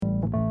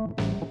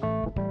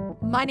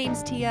My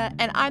name's Tia,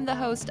 and I'm the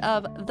host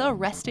of the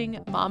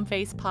Resting Mom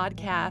Face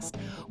podcast,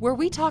 where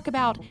we talk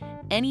about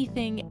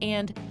anything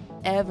and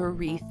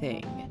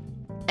everything.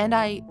 And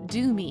I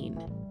do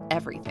mean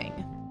everything.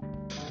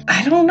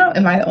 I don't know.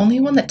 Am I the only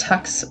one that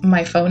tucks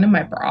my phone in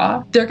my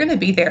bra? They're going to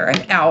be there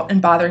and out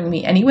and bothering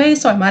me anyway,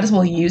 so I might as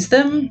well use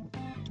them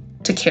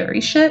to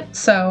carry shit.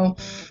 So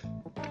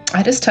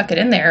I just tuck it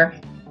in there.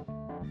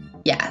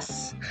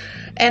 Yes.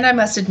 And I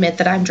must admit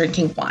that I'm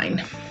drinking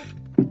wine.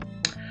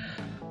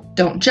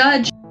 Don't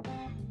judge.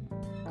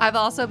 I've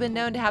also been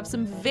known to have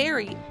some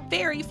very,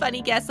 very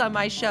funny guests on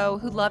my show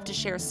who love to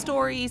share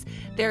stories,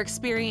 their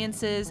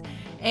experiences,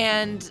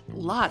 and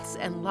lots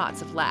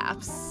of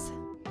laughs.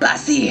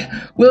 Lassie,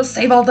 we'll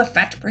save all the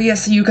fat for you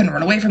so you can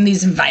run away from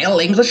these vile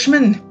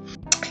Englishmen.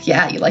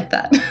 Yeah, you like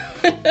that.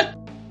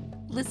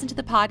 Listen to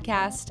the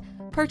podcast,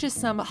 purchase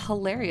some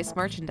hilarious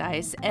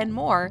merchandise, and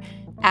more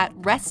at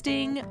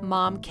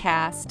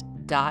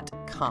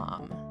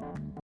restingmomcast.com.